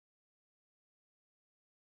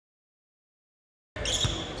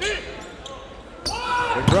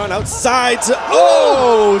And run outside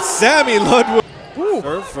to, Sammy Ludwig.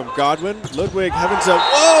 Serve from Godwin. Ludwig having to,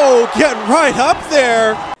 get right up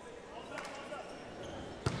there.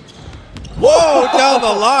 Whoa, down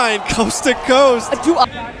the line, coast to coast.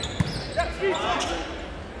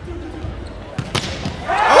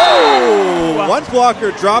 One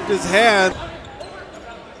blocker dropped his hand.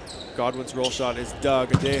 Godwin's roll shot is dug.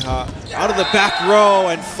 Adeha out of the back row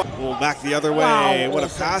and back the other way. Wow, what a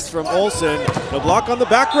pass from Olsen. No block on the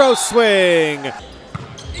back row swing.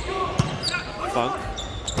 Funk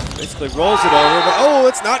basically rolls it over, but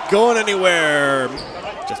it's not going anywhere.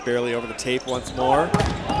 Just barely over the tape once more.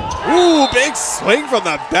 Ooh, big swing from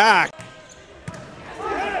the back.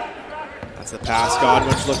 That's the pass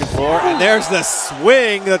Godwin's looking for, and there's the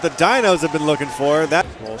swing that the Dinos have been looking for. That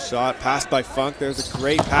roll shot passed by Funk. There's a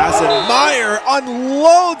great pass, and Meyer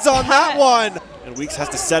unloads on that one. And Weeks has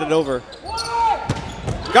to set it over.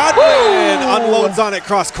 Godwin unloads on it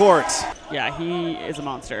cross court. Yeah, he is a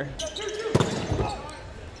monster.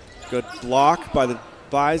 Good block by the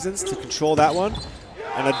Bisons to control that one.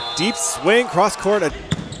 And a deep swing cross court.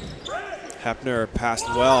 Hepner passed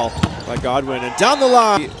well by Godwin, and down the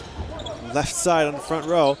line. Left side on the front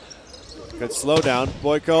row. Good slow down.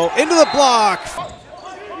 Boyko into the block.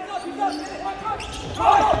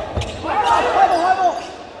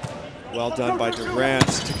 Well done by Durant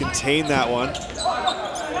to contain that one.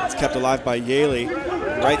 It's kept alive by Yaley.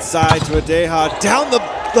 Right side to Adeha. Down the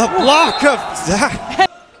block of Zach.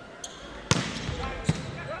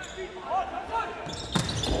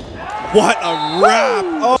 What a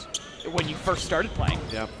wrap. When you first started playing.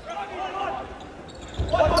 Yep.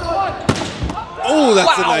 Oh,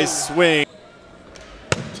 that's a nice swing.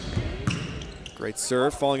 Great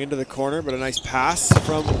serve falling into the corner, but a nice pass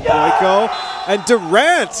from Boyko. And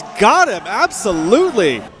Durant got him,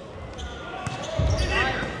 absolutely.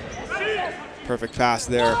 Perfect pass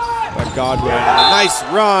there by Godwin. A nice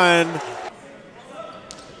run.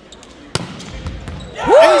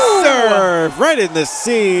 Ace serve right in the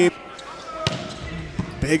seam.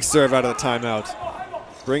 Big serve out of the timeout.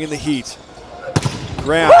 Bringing the heat.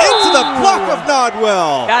 Graham into the block of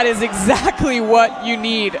Nodwell. That is exactly what you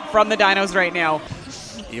need from the Dinos right now.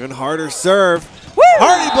 Even harder serve.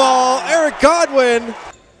 Hardy ball, Eric Godwin.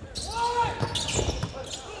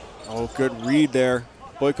 Good read there.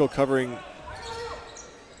 Boyko covering.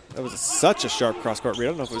 That was such a sharp cross-court read. I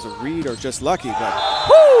don't know if it was a read or just lucky, but.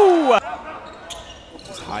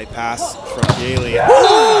 Just high pass from Yaley.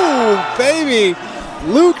 Ooh, baby.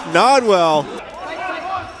 Luke Nodwell.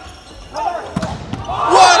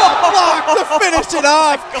 What a block to finish it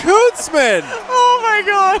off! Kuntzman! Oh my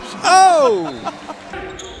gosh!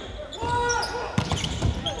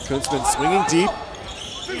 Kuntzman swinging deep.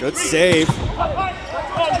 Good save.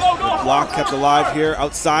 The block kept alive here.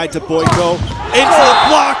 Outside to Boyko. Into the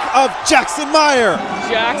block of Jackson Meyer.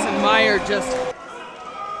 Jackson Meyer just...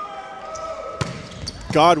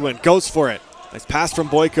 Godwin goes for it. Nice pass from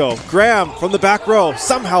Boyko. Graham from the back row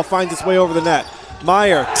somehow finds its way over the net.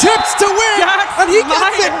 Meyer tips to win, and he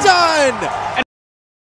gets it done!